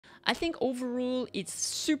I think overall it's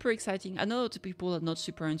super exciting. I know that people are not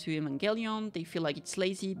super into Evangelion. They feel like it's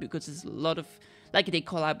lazy because there's a lot of, like, they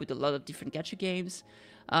collab with a lot of different gacha games.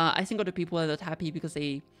 I think other people are not happy because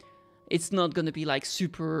it's not going to be like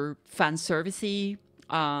super fan servicey.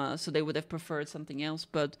 So they would have preferred something else.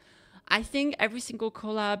 But I think every single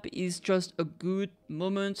collab is just a good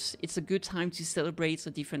moment. It's a good time to celebrate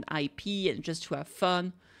a different IP and just to have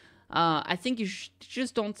fun. I think you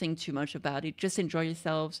just don't think too much about it. Just enjoy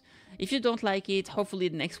yourselves. If you don't like it, hopefully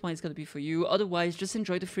the next one is going to be for you. Otherwise, just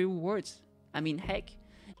enjoy the free rewards. I mean, heck.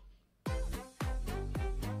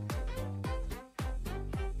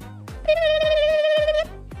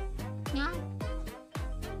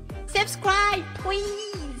 Subscribe,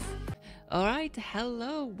 please! Alright,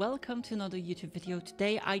 hello, welcome to another YouTube video.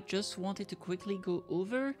 Today I just wanted to quickly go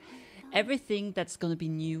over everything that's gonna be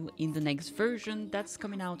new in the next version that's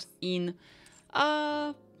coming out in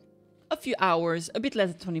a few hours, a bit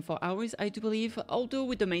less than 24 hours, I do believe. Although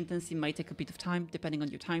with the maintenance it might take a bit of time, depending on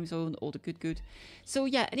your time zone, all the good. So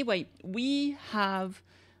yeah, anyway, we have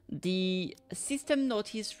the system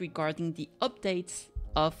notice regarding the updates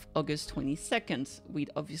of August 22nd, with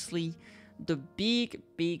obviously the big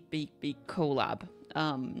collab.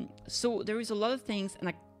 So there is a lot of things, and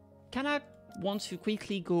I kind of want to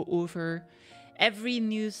quickly go over every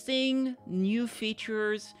new thing, new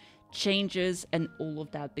features, changes, and all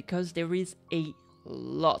of that, because there is a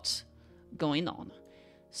lot going on.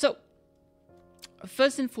 So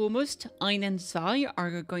first and foremost, Ein and Zwei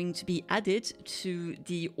are going to be added to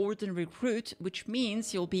the Ordinary Recruit, which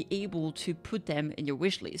means you'll be able to put them in your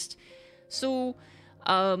wish list. So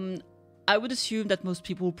I would assume that most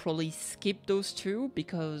people probably skip those two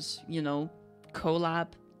because, you know, collab,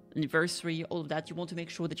 anniversary, all of that. You want to make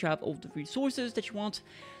sure that you have all the resources that you want.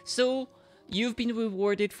 So you've been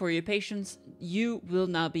rewarded for your patience. You will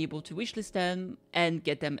now be able to wishlist them and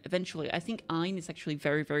get them eventually. I think Ein is actually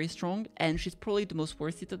very strong, and she's probably the most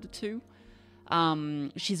worth it of the two.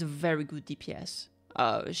 She's a very good DPS.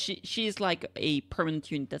 She is like a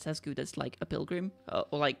permanent unit that's as good as like a pilgrim,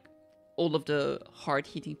 or like all of the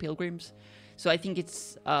hard-hitting pilgrims. So I think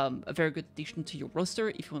it's a very good addition to your roster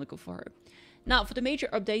if you want to go for her. Now, for the major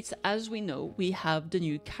updates, as we know, we have the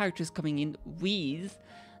new characters coming in with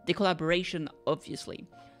the collaboration, obviously.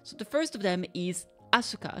 So the first of them is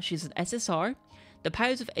Asuka. She's an SSR, the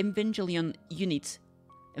pilot of Evangelion Unit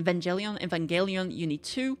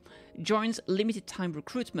 2, joins limited time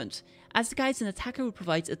recruitment. As the guide, an attacker who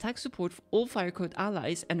provides attack support for all fire code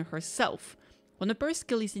allies and herself. When a burst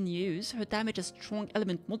skill is in use, her damage as strong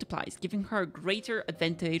element multiplies, giving her a greater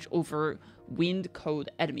advantage over wind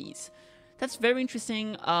code enemies. That's very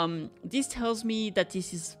interesting. This tells me that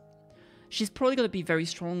she's probably going to be very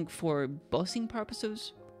strong for bossing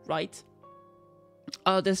purposes, right?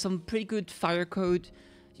 There's some pretty good fire code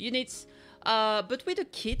units, but with a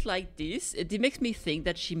kit like this, it makes me think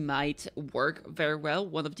that she might work very well.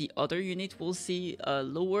 One of the other units we'll see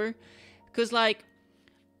lower, because like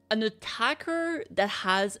an attacker that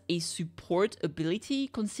has a support ability,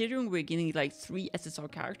 considering we're getting like 3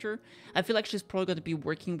 SSR character, I feel like she's probably going to be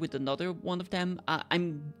working with another one of them.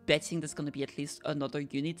 I'm betting there's going to be at least another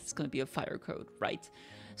unit that's going to be a fire code, right?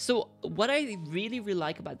 So what I really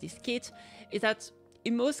like about this kit is that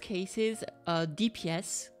in most cases,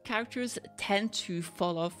 DPS characters tend to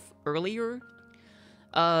fall off earlier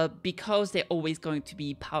because they're always going to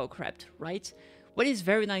be power crept, right? What is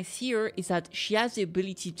very nice here is that she has the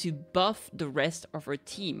ability to buff the rest of her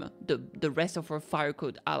team, the rest of her fire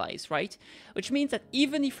code allies, right? Which means that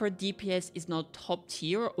even if her DPS is not top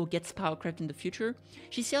tier or gets power crept in the future,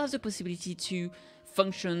 she still has the possibility to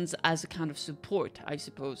function as a kind of support, I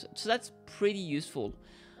suppose. So that's pretty useful.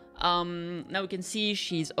 Now we can see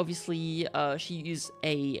she's obviously, she used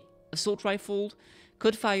a assault rifle,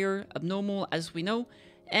 code fire, abnormal, as we know.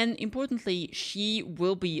 And importantly, she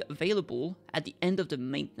will be available at the end of the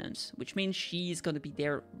maintenance, which means she's going to be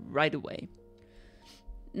there right away.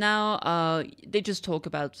 Now, they just talk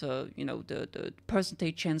about, you know, the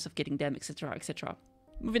percentage chance of getting them, etc, etc.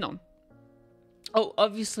 Moving on. Oh,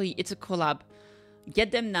 obviously, it's a collab.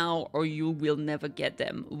 Get them now or you will never get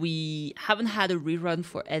them. We haven't had a rerun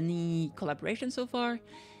for any collaboration so far.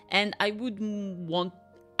 And I wouldn't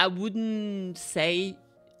say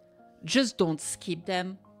just don't skip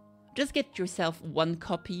them. Just get yourself 1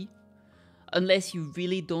 copy, unless you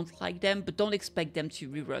really don't like them, but don't expect them to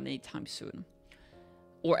rerun anytime soon.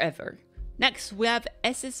 Or ever. Next, we have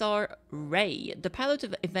SSR Ray. The pilot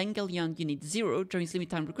of Evangelion Unit 0 joins limited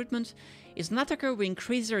time recruitment, is an attacker who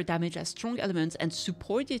increases their damage as strong elements and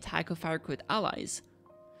support the attack of fire code allies.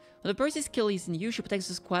 When the burst skill is in use, she protects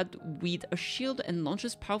the squad with a shield and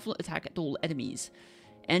launches powerful attack at all enemies.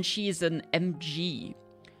 and she is an MG.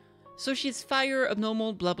 So she's fire,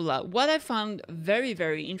 abnormal, blah blah blah. What I found very,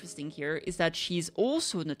 very interesting here is that she's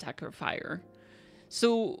also an attacker fire.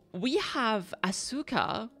 So we have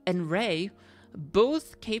Asuka and Rei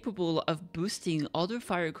both capable of boosting other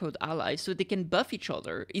fire code allies so they can buff each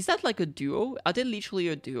other. Is that like a duo? Are they literally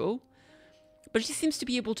a duo? But she seems to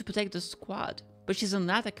be able to protect the squad. But she's an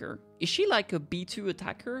attacker. Is she like a B2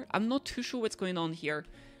 attacker? I'm not too sure what's going on here.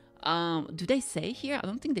 Do they say here? I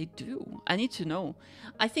don't think they do. I need to know.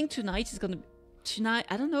 I think tonight is gonna... Tonight,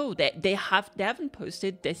 I don't know. They haven't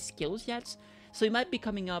posted their skills yet. So it might be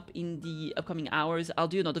coming up in the upcoming hours. I'll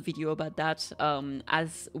do another video about that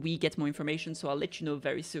as we get more information. So I'll let you know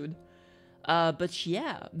very soon. But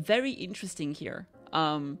yeah, very interesting here.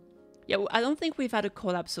 Yeah, I don't think we've had a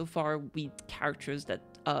collab so far with characters that...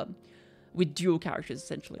 with duo characters,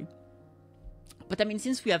 essentially. But I mean,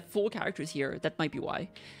 since we have 4 characters here, that might be why.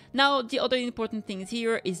 Now, the other important thing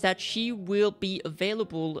here is that she will be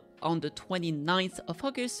available on the 29th of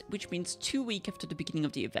August, which means 2 weeks after the beginning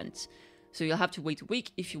of the event. So you'll have to wait a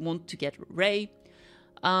week if you want to get Rei.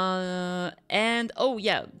 And, oh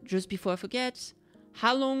yeah, just before I forget,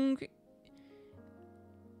 how long...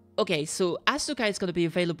 Okay, so Asuka is going to be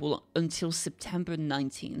available until September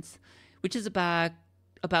 19th, which is about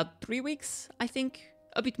 3 weeks, I think.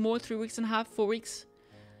 A bit more, 3 weeks and a half, 4 weeks.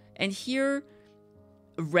 And here,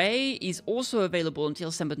 Rei is also available until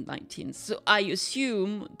December 19th. So I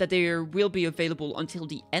assume that they will be available until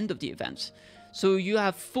the end of the event. So you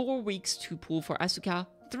have 4 weeks to pull for Asuka,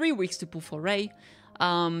 3 weeks to pull for Rei.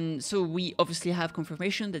 So we obviously have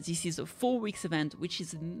confirmation that this is a 4 weeks event, which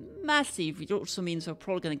is massive. It also means we're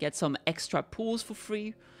probably going to get some extra pulls for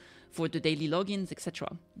free for the daily logins,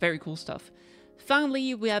 etc. Very cool stuff.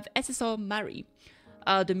 Finally, we have SSR Mari.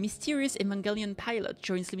 The mysterious Evangelion pilot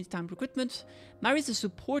joins limited time recruitment. Mari is a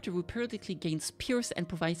supporter who periodically gains Pierce and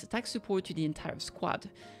provides attack support to the entire squad.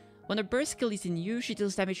 When her burst skill is in use, she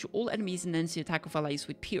deals damage to all enemies and ends the attack of allies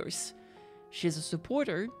with Pierce. She is a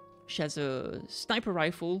supporter. She has a sniper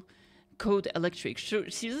rifle, code electric. She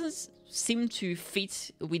doesn't seem to fit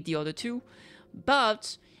with the other two,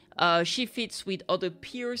 but she fits with other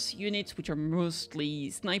Pierce units, which are mostly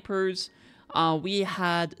snipers. We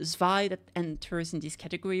had Zwei that enters in this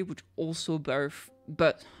category, which also buffs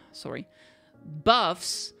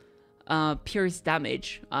Pierce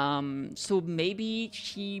damage. So maybe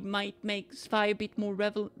she might make Zwei a bit more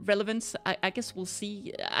relevant. I guess we'll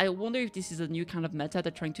see. I wonder if this is a new kind of meta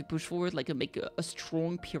they're trying to push forward, like make a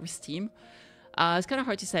strong Pierce team. It's kind of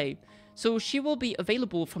hard to say. So she will be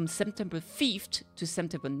available from September 5th to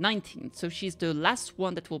September 19th. So she's the last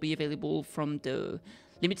one that will be available from the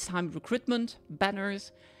limited time recruitment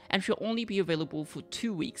banners, and she'll only be available for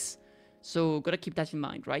 2 weeks. So gotta keep that in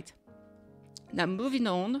mind, right? Now moving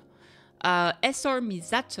on, SR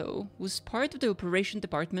Misato, who's part of the operation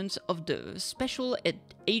department of the special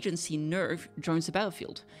agency NERV, joins the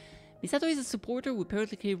battlefield. Misato is a supporter who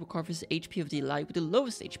periodically recovers HP of the ally with the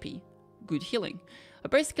lowest HP. Good healing. A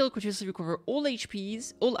burst skill continuously recover all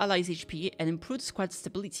HPs, all allies' HP, and improve squad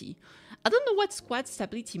stability. I don't know what squad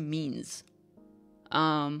stability means.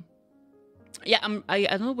 Yeah, I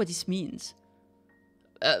don't know what this means.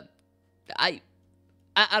 I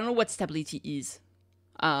don't know what stability is.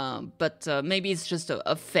 But maybe it's just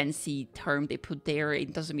a fancy term they put there.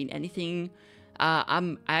 It doesn't mean anything.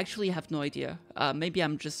 I actually have no idea. Maybe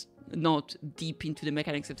I'm just not deep into the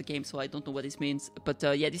mechanics of the game, so I don't know what this means. But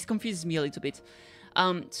yeah, this confuses me a little bit.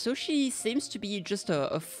 So she seems to be just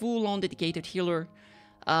a full-on dedicated healer.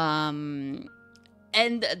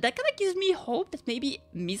 And that kind of gives me hope that maybe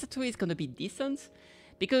Misato is gonna be decent.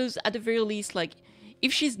 Because at the very least, like,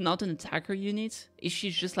 if she's not an attacker unit, if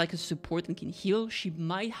she's just like a support and can heal, she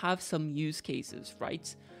might have some use cases,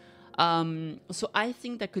 right? So I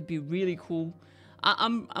think that could be really cool.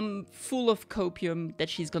 I'm full of copium that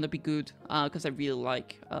she's gonna be good, because I really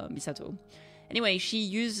like Misato. Anyway, she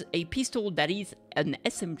used a pistol that is an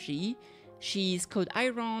SMG. She's code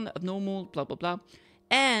Iron, abnormal, blah blah blah.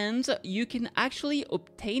 And you can actually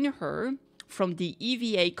obtain her from the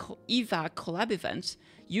EVA collab event.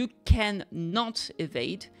 You cannot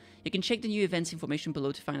evade. You can check the new events information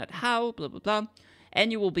below to find out how, blah, blah, blah.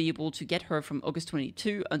 And you will be able to get her from August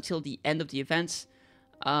 22 until the end of the event.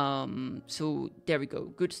 So there we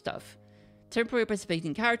go. Good stuff. Temporary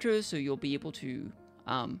participating characters, so you'll be able to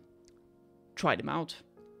try them out.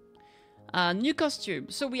 New costume.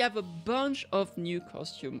 So we have a bunch of new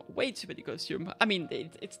costume. Way too many costume. I mean,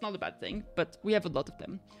 it's not a bad thing, but we have a lot of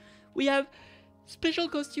them. We have special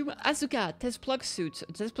costume Asuka, test plug suit.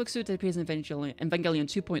 Test plug suit that appears in Evangelion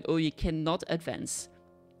 2.0. You cannot advance.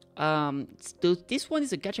 This one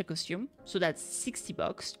is a gacha costume, so that's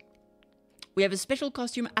 $60. We have a special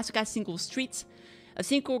costume, Asuka Single Street, a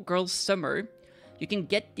single girl summer. You can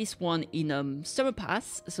get this one in Summer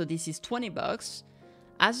Pass, so this is $20.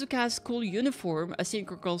 Asuka School Uniform, a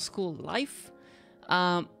single girl school life.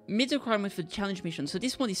 Meet requirement for the challenge mission, so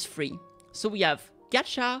this one is free. So we have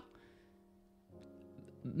gacha,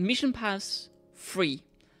 mission pass, free.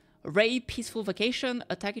 Ray Peaceful Vacation,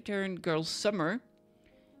 a taciturn girl summer.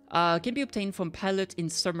 Can be obtained from pilot in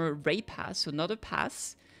summer Ray Pass, so another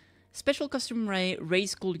pass. Special costume Ray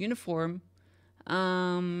School Uniform.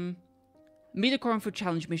 Mid-requirement for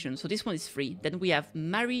challenge mission, so this one is free. Then we have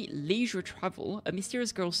Marry Leisure Travel, a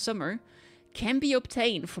mysterious girl summer. Can be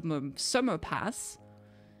obtained from a summer pass.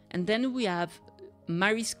 And then we have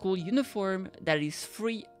Marry School Uniform, that is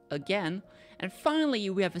free again. And finally,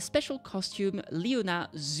 we have a special costume, Leona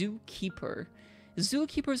Zookeeper.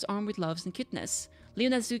 Zookeeper's armed with loves and cuteness.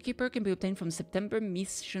 Leona Zookeeper can be obtained from September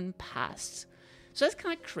Mission Pass. So that's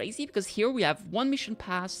kind of crazy, because here we have 1 mission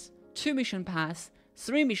pass, 2 mission pass,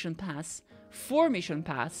 3 mission pass, 4 mission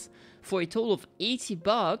pass, for a total of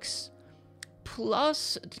 $80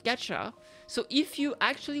 plus the gacha. So if you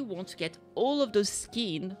actually want to get all of those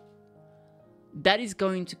skins, that is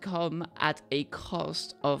going to come at a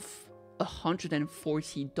cost of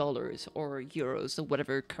 $140 or euros or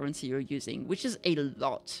whatever currency you're using, which is a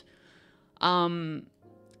lot.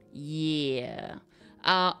 Yeah.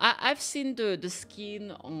 I've seen the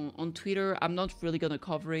skin on Twitter. I'm not really gonna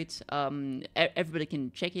cover it. Everybody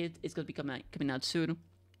can check it. It's gonna be coming out soon.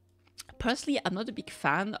 Personally, I'm not a big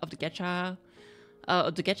fan of the gacha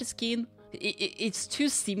skin. It's too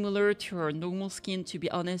similar to our normal skin, to be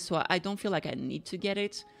honest. So I don't feel like I need to get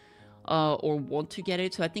it or want to get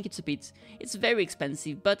it. So I think it's very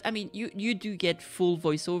expensive. But I mean, you do get full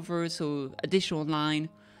voiceover, so additional line.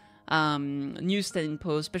 New standing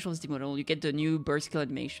pose, specialist model, you get the new burst skill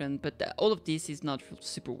animation, but all of this is not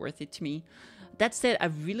super worth it to me. That said, I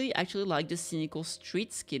really actually like the cynical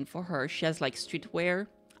street skin for her. She has like streetwear.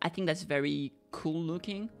 I think that's very cool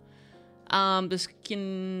looking. The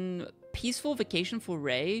skin Peaceful Vacation for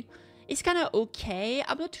Ray is kind of okay.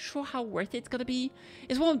 I'm not too sure how worth it's gonna be.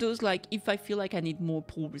 It's one of those, like, if I feel like I need more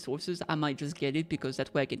pool resources, I might just get it, because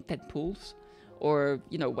that way I get 10 pools. Or,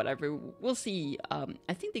 you know, whatever. We'll see.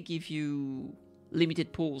 I think they give you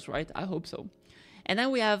limited pools, right? I hope so. And then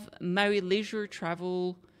we have Marry Leisure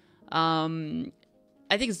Travel.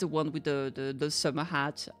 I think it's the one with the summer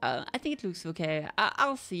hat. I think it looks okay.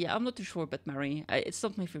 I'll see. I'm not too sure about Marry. It's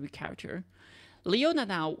not my favorite character. Leona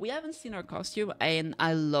now. We haven't seen her costume, and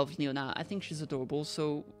I love Leona. I think she's adorable.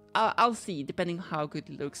 So I'll see, depending how good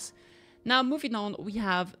it looks. Now, moving on, we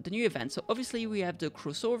have the new events. So obviously, we have the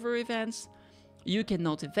crossover events. You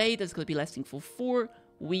cannot evade, that's going to be lasting for 4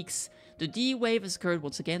 weeks. The D-Wave has occurred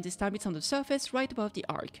once again, this time it's on the surface right above the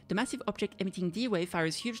Ark. The massive object emitting D-Wave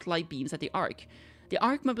fires huge light beams at the Ark. The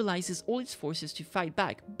Ark mobilizes all its forces to fight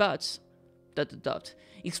back, but...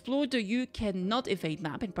 Explore the You Cannot Evade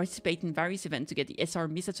map and participate in various events to get the SR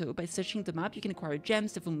Misato. By searching the map, you can acquire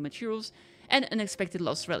gems, development materials, and unexpected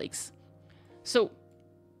lost relics. So,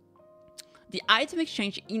 the item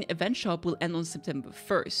exchange in Event Shop will end on September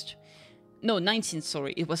 1st. No, 19th,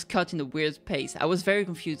 sorry. It was cut in a weird pace. I was very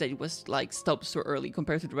confused that it was, like, stopped so early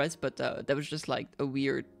compared to the rest, but that was just, like, a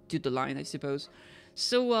weird to the line, I suppose.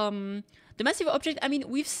 So, the massive object, I mean,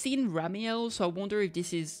 we've seen Ramiel, so I wonder if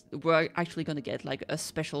this is... We're actually gonna get, like, a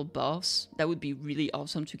special boss. That would be really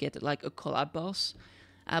awesome to get, like, a collab boss.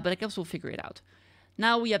 But I guess we'll figure it out.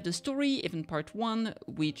 Now we have the story, event part 1,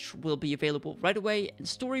 which will be available right away. And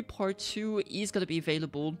story part 2 is gonna be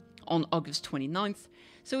available on August 29th.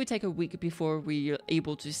 So we take a week before we're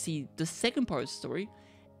able to see the second part of the story.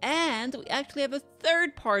 And we actually have a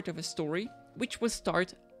third part of a story, which will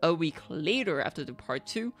start a week later after the part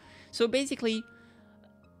 2. So basically,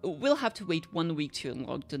 we'll have to wait 1 week to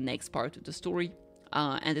unlock the next part of the story.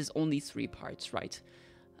 And there's only 3 parts, right?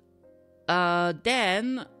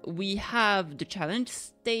 Then we have the challenge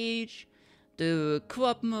stage, the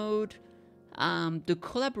co-op mode, the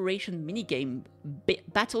collaboration minigame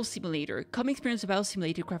Battle Simulator. Come experience a battle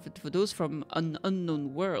simulator crafted for those from an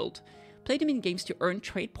unknown world. Play the minigames to earn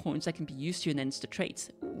trade points that can be used to enhance the traits.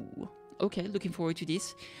 Ooh, okay, looking forward to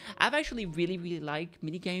this. I've actually really liked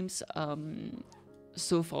minigames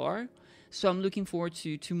so far, so I'm looking forward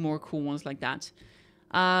to more cool ones like that.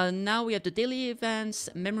 Now we have the daily events,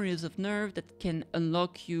 Memories of Nerve, that can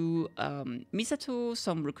unlock you Misato,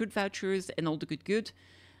 some recruit vouchers, and all the good.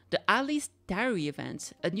 The Alice Diary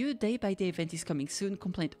event. A new day-by-day event is coming soon.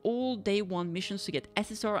 Complete all day 1 missions to get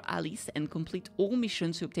SSR Alice and complete all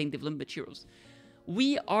missions to obtain development materials.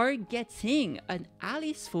 we are getting an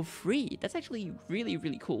Alice for free. That's actually really,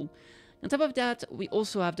 really cool. On top of that, we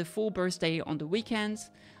also have the full birthday on the weekends.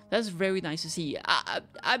 That's very nice to see.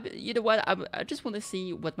 You know what? I just want to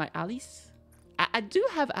see what my Alice... I do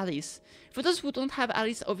have Alice. For those who don't have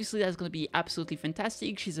Alice, obviously that's going to be absolutely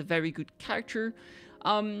fantastic. She's a very good character.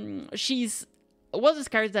 She's one of those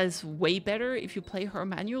characters that is way better if you play her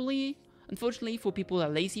manually. Unfortunately, for people that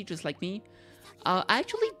are lazy, just like me. I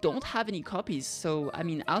actually don't have any copies, so, I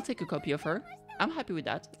mean, I'll take a copy of her. I'm happy with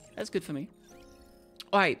that. That's good for me.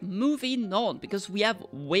 Alright, moving on, because we have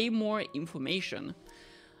way more information.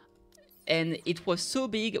 And it was so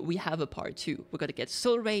big, we have a part 2. We're gonna get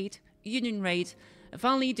soul rate, union rate, and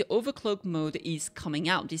finally the overclock mode is coming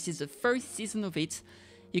out. This is the first season of it.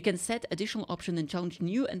 You can set additional options and challenge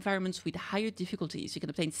new environments with higher difficulties. You can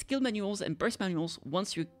obtain skill manuals and burst manuals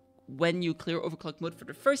when you clear overclock mode for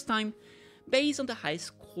the first time, based on the high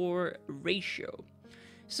score ratio.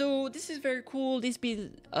 So this is very cool. This has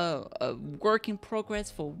been a work in progress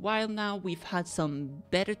for a while now. We've had some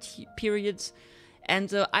better periods,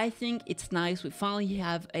 and I think it's nice we finally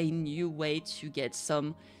have a new way to get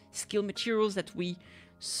some skill materials that we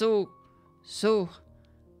so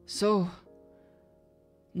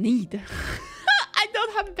need. I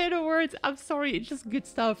don't have better words. I'm sorry. It's just good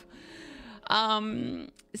stuff.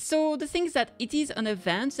 So the thing is that it is an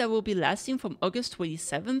event that will be lasting from August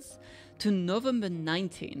 27th to November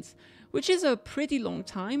 19th, which is a pretty long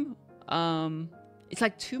time. It's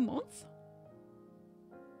like 2 months.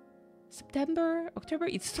 September, October,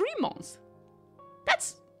 it's 3 months.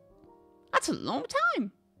 That's a long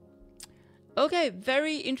time. Okay,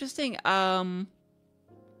 very interesting. And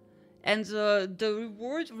the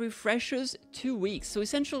reward refreshes 2 weeks. So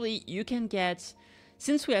essentially you can get,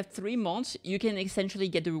 since we have 3 months, you can essentially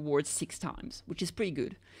get the reward 6 times, which is pretty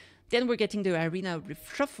good. Then we're getting the arena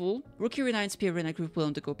reshuffle. Rookie arena and spear arena group will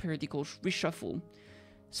undergo periodical reshuffle.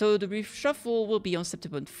 So the reshuffle will be on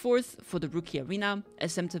September 4th for the rookie arena and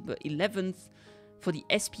September 11th for the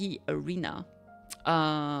SP arena.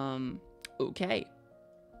 Okay.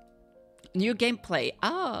 New gameplay.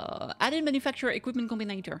 Added manufacturer equipment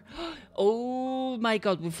combinator. Oh my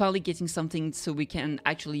god, we're finally getting something so we can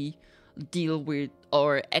actually deal with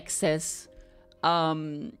our excess.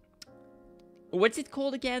 What's it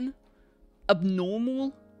called again?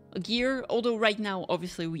 Abnormal gear. Although right now,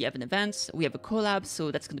 obviously, we have an event, we have a collab,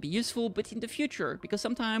 so that's going to be useful. But in the future, because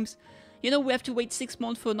sometimes, you know, we have to wait 6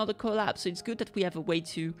 months for another collab, so it's good that we have a way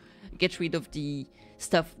to get rid of the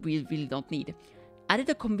stuff we really don't need. Added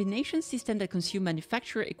a combination system that consumes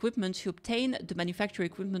manufacturer equipment to obtain the manufacturer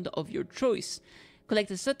equipment of your choice.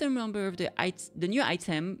 Collect a certain number of the new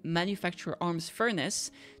item, manufacturer arms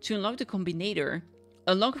furnace, to unlock the combinator.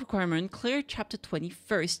 Unlock requirement, clear chapter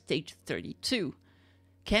 21st, stage 32.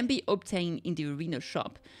 Can be obtained in the arena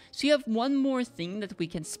shop. So you have one more thing that we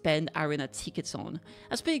can spend arena tickets on.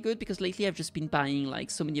 That's pretty good because lately I've just been buying like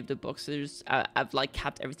so many of the boxes. I've like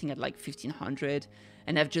capped everything at like 1500,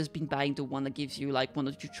 and I've just been buying the one that gives you like 1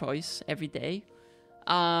 or 2 choice every day.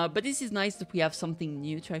 But this is nice that we have something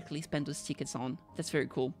new to actually spend those tickets on. That's very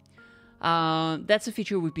cool. That's a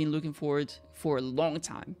feature we've been looking forward for a long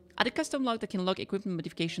time. Add a custom lock that can lock equipment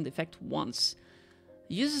modification effect once.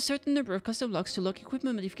 Use a certain number of custom locks to lock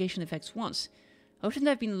equipment modification effects once. Options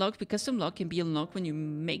that have been locked with custom lock can be unlocked when you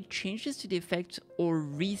make changes to the effect or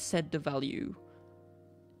reset the value.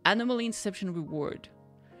 Anomaly interception reward.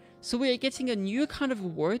 So we are getting a new kind of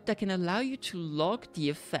reward that can allow you to lock the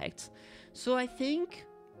effect. So I think...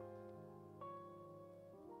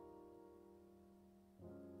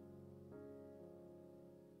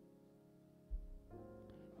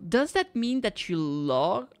 Does that mean that you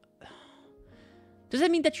log... Does that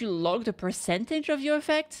mean that you log the percentage of your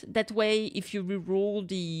effect? That way, if you reroll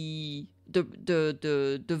the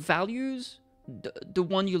values, the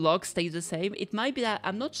one you log stays the same. It might be that,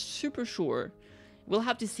 I'm not super sure. We'll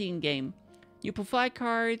have to see in game. New profile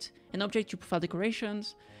card, an object, your profile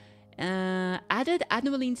decorations. Added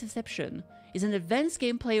anomaly interception is an advanced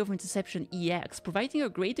gameplay of interception EX, providing a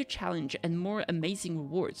greater challenge and more amazing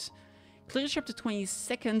rewards. Clear chapter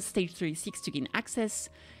 22nd, stage 36 to gain access.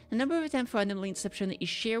 The number of attempts for anomaly interception is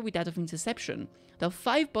shared with that of interception. There are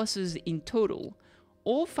 5 bosses in total.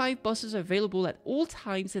 All 5 bosses are available at all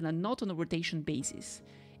times and are not on a rotation basis.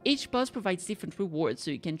 Each boss provides different rewards,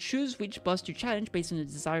 so you can choose which boss to challenge based on the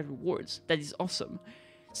desired rewards. That is awesome.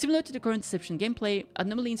 Similar to the current interception gameplay,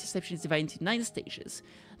 anomaly interception is divided into 9 stages.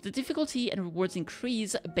 The difficulty and rewards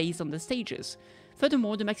increase based on the stages.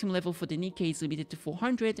 Furthermore, the maximum level for the Nikke is limited to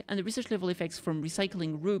 400, and the research level effects from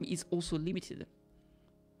recycling room is also limited.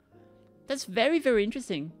 That's very, very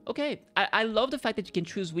interesting. Okay, I love the fact that you can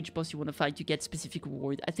choose which boss you want to fight to get specific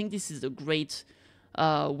reward. I think this is a great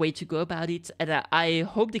way to go about it, and I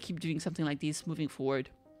hope they keep doing something like this moving forward.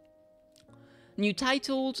 New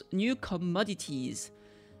titles, new commodities,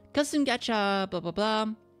 custom gacha, blah blah blah.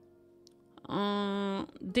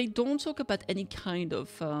 They don't talk about any kind of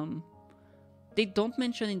they don't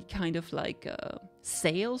mention any kind of like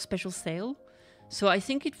sale, special sale, so I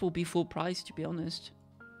think it will be full price, to be honest.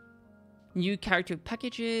 New character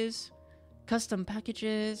packages, custom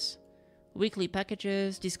packages, weekly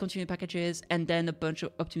packages, discontinued packages, and then a bunch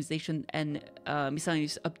of optimization and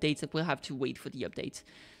miscellaneous updates that we'll have to wait for the updates.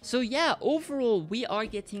 So yeah, overall, we are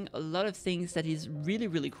getting a lot of things that is really,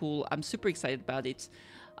 really cool. I'm super excited about it.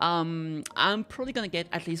 I'm probably gonna get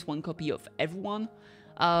at least one copy of everyone.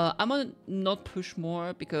 I'm gonna not push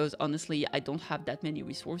more because honestly, I don't have that many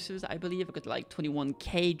resources. I believe I got like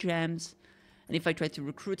 21k gems. And if I try to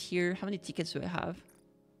recruit here, how many tickets do I have?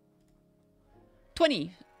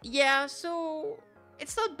 20. Yeah, so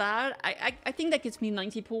it's not bad. I think that gets me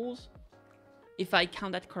 90 pulls, if I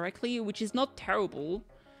count that correctly, which is not terrible.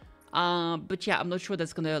 But yeah, I'm not sure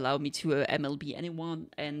that's gonna allow me to MLB anyone.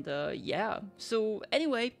 And yeah, so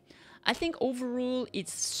anyway, I think overall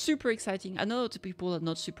it's super exciting. I know that people are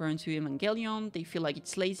not super into Evangelion. They feel like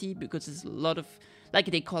it's lazy because there's a lot of, like,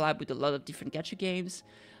 they collab with a lot of different gacha games.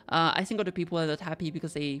 I think other people are not happy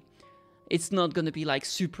because it's not gonna be like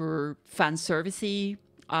super fan servicey.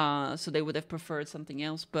 So they would have preferred something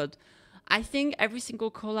else. But I think every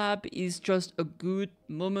single collab is just a good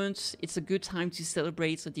moment. It's a good time to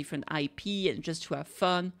celebrate a different IP and just to have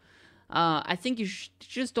fun. I think you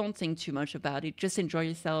just don't think too much about it. Just enjoy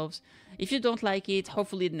yourselves. If you don't like it,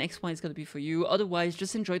 hopefully the next one is going to be for you. Otherwise,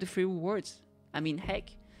 just enjoy the free rewards. I mean,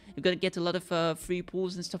 heck, you're going to get a lot of free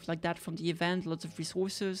pools and stuff like that from the event, lots of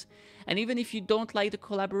resources. And even if you don't like the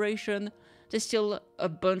collaboration, there's still a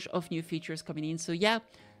bunch of new features coming in. So yeah,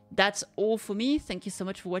 that's all for me. Thank you so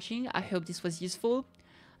much for watching. I hope this was useful.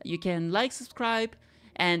 You can like, subscribe,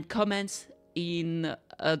 and comment in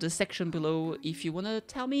the section below if you want to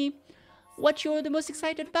tell me what you're the most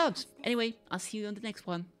excited about. Anyway, I'll see you on the next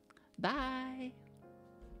one. Bye!